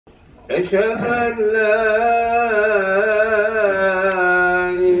أشهد أن لا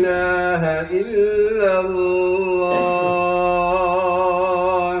إله إلا الله.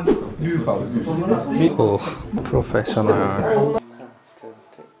 Oh, professional.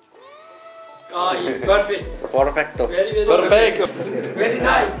 Perfect. Perfecto. Very Perfecto. Very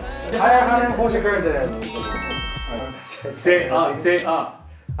nice. Hayalhanem Ep.2. Say ah.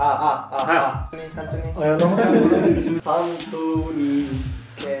 Tantuni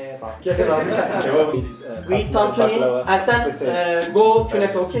kebab. We tantuni and then go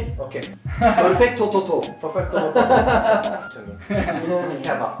künefe, okay? Okay. Perfecto toto. Perfecto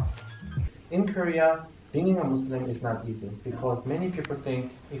kebab. In Korea, being a Muslim is not easy because many people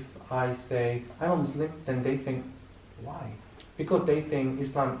think if I say I'm a Muslim, then they think, why? Because they think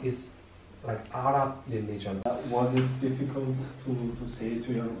Islam is like Arab religion. Was it difficult to say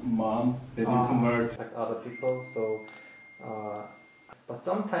to your mom that you convert? Like other people, so but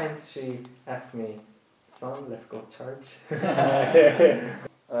sometimes she asks me, son, let's go church. Okay.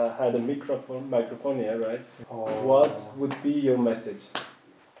 Had a microphone here, right? Oh. What would be your message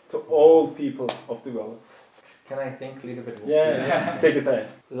to all people of the world? Can I think a little bit more? Yeah. Take your time.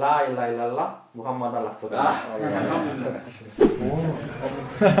 La ilaha illallah Muhammad Rasulullah.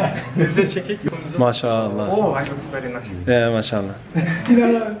 This is checking. Mashallah. Oh, I looks very nice. Yeah, mashallah.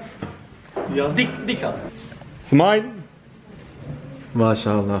 Dik. Smile.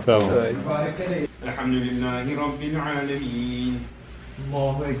 Mashallah. الحمد لله رب العالمين.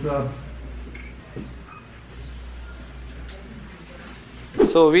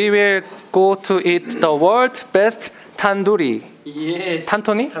 So we will go to eat the world best tandoori. Yes.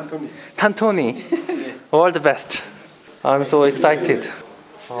 Tantoni? Tantoni. World best. I'm so excited.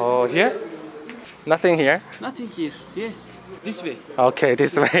 Oh, here? Nothing here? Nothing here. Yes. This way. Okay,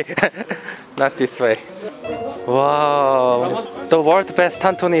 this way. Not this way. Wow. The world best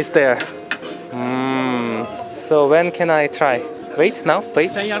tantoni is there. So when can I try? Wait now,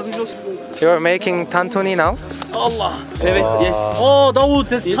 wait. Sen yardımcı olsun. You're making tantuni now? Allah. Evet. Yes. Oh,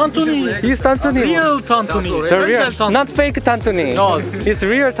 Daud, it's tantuni. He's tantuni. Real tantuni. The real, tantuni. not fake tantuni. No. It's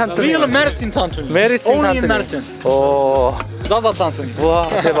real tantuni. Real Mersin tantuni. Mersin Only in tantuni. Mersin. Oh, Zaza tantuni. wow,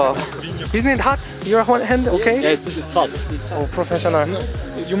 대박. Isn't it hot? Your hand okay? Yes, it's hot. Oh, professional.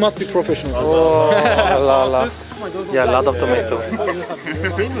 You must be professional. Oh, la. Yeah, a lot of tomato.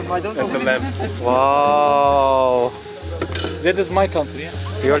 Wow. That is my country. Yeah?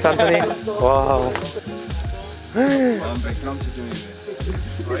 Real tantuni? Wow.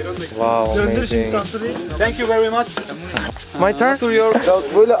 Wow, amazing. Thank you very much. My turn?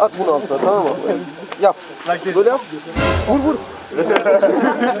 Böyle at bunu altına, tamam mı? Yap. Böyle yap. Vur.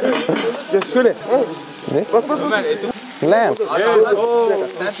 Gel şöyle. Ne? Bas. Lamb.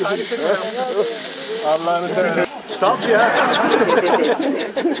 Allah'ını seversen.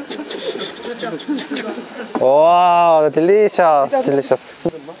 Wow, delicious.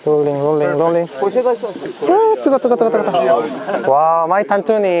 Rolling. 뜨거. Wow, my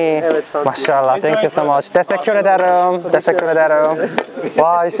tantuni. Mashallah, thank you so much. Teşekkür ederim.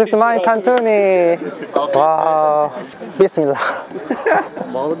 Wow, this is my tantuni. Wow. Bismillah.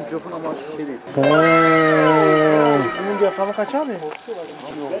 Bağlı mikrofon ama şey değil. Bunun diyaframı kaç abi?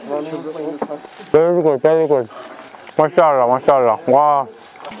 Very good. Mashallah. Wow.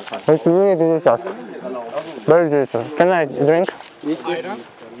 It's really delicious. Very delicious. Can I drink?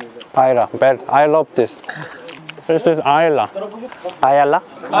 Ayra. I love this. This is Ayla. Ayala?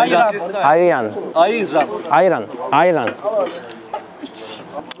 Ayran.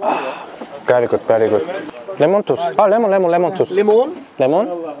 Very good. Lemon juice. Oh, lemon juice. Lemon?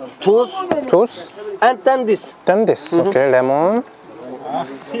 Tuz. And then this. Okay, lemon.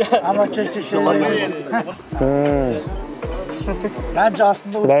 Bence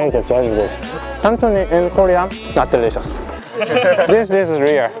aslında Very good. Tantuni in Korea, not delicious. This is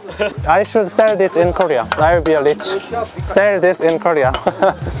rare. I should sell this in Korea. I will be rich. Sell this in Korea.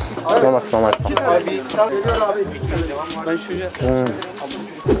 No much.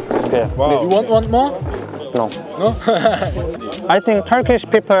 Okay. You want more? No? I think Turkish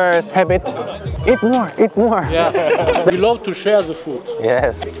people have it. Eat more. Yeah. We love to share the food.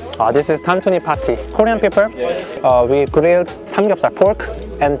 Yes. This is tantuni party. Korean people, we grilled samgyeopsal pork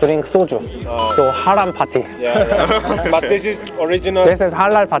and drink soju. So haram party. Yeah. But this is original. This is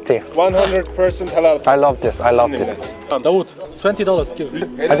halal party. 100% halal. I love this. Daud, $20 give.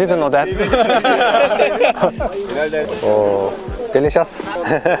 I didn't know that. Oh, delicious.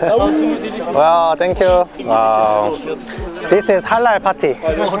 Wow, thank you. Wow. This is halal party.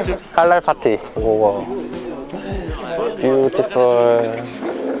 Wow. Beautiful.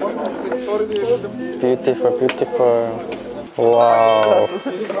 Wow.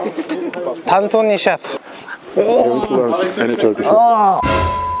 Tantuni chef. Any Turkish?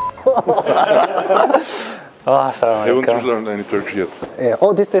 Assalamu Haven't alaikum. learned any Turkish yet. Yeah.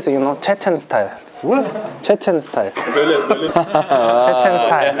 Oh, this is, you know, Chechen style. What? Chechen style. Chechen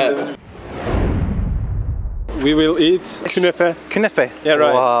style. We will eat künefe. Künefe. Yeah,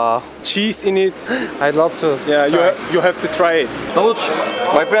 right. Wow. Cheese in it. I'd love to. Yeah, you have to try it. Daud,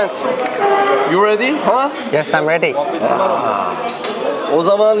 my friend. You ready? Huh? Yes, I'm ready. O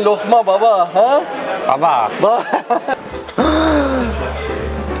zaman lokma baba. Huh? Baba.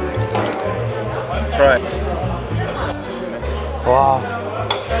 Try. Wow.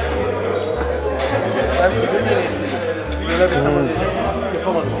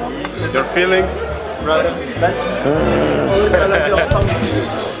 Your feelings?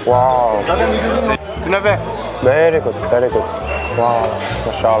 Wow. Künefe. Very good, very good. Wow.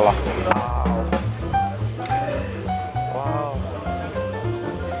 MashaAllah.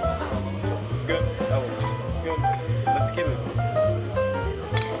 Good. Oh, good. Let's give it.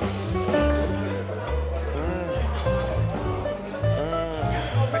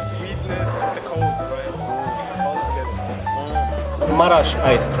 The sweetness and the cold, right? All together. Marash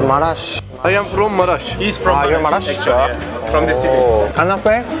ice cream. Marash. I am from Marash. He's from You're Marash? actually, yeah. From the city.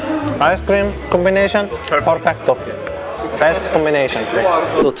 Canapé, ice cream combination, perfecto. Best combination.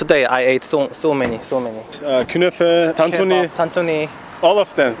 So today I ate so many. Künefe, tantuni, Tantuni. all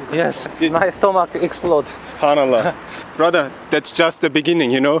of them. Yes, my stomach explode. Subhanallah. Brother, that's just the beginning,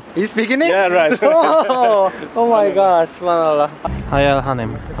 you know? It's beginning? Yeah, right. Oh my God, subhanallah.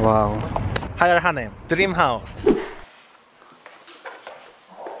 Hayalhanem. Wow. Hayalhanem, dream house.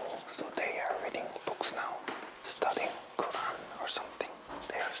 So they are reading books now, studying Quran or something.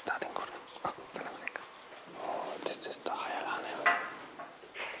 They are studying Quran. Oh, salam alaikum. Oh, this is the Hayalhanem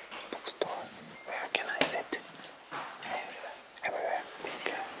bookstore. Where can I sit? Everywhere.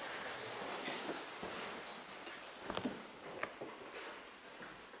 Okay.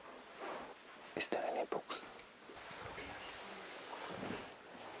 Is there any books?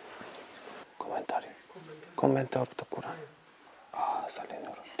 Commentary of the Quran. Ah,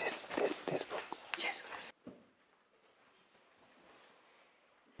 Salinur. This book. Yes.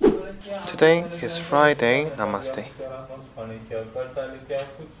 Today is Friday. Namaste.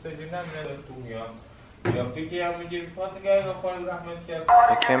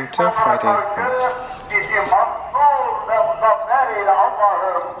 I came to Friday Namaz.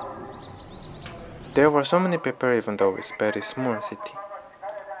 There were so many people even though it's very small city.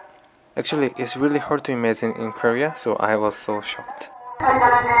 Actually, it's really hard to imagine in Korea, so I was so shocked.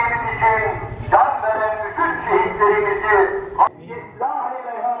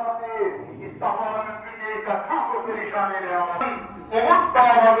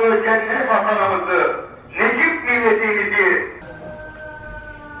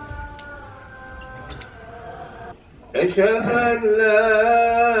 أشهد أن لا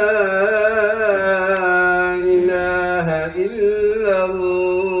إله إلا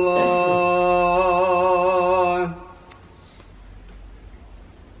الله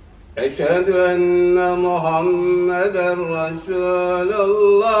أشهد أن محمدا رسول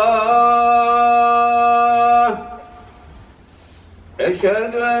الله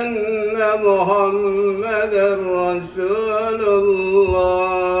أشهد أن محمدا رسول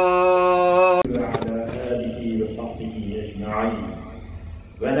الله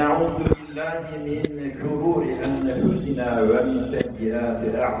ونعوذ بالله من شرور أنفسنا ومن سيئات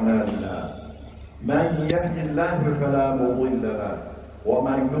أعمالنا من يهد الله فلا مضل له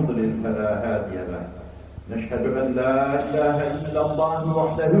ومن يضلل فلا هادي له نشهد أن لا إله إلا الله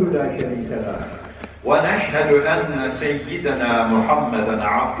وحده لا شريك له ونشهد أن سيدنا محمدا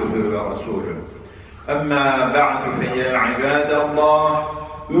عبده ورسوله أما بعد فيا عباد الله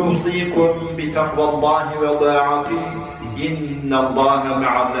أوصيكم بتقوى الله وطاعته إن الله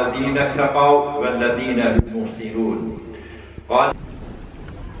مع الذين اتقوا والذين هم محسنون قال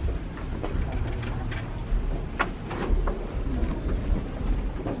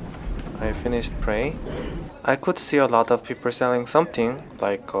I finished praying. I could see a lot of people selling something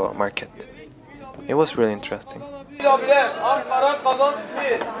like a market. It was really interesting.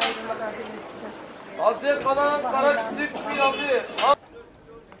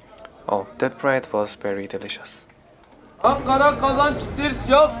 Oh, that bread was very delicious.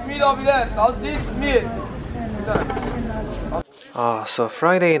 So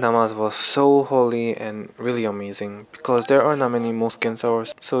Friday namaz was so holy and really amazing because there are not many mosques in Seoul.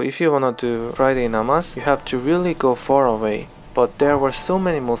 So if you wanna do Friday namaz, you have to really go far away. But there were so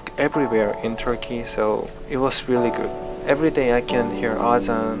many mosques everywhere in Turkey, so it was really good. Every day I can hear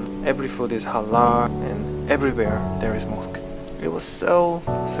azan, every food is halal, and everywhere there is mosque. It was so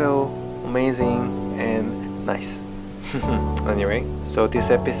amazing and nice. Anyway, so this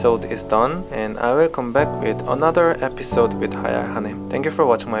episode is done and I will come back with another episode with Hayalhanem. Thank you for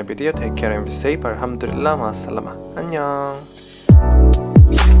watching my video. Take care and be safe. Alhamdulillah. Ma'as salama. 안녕.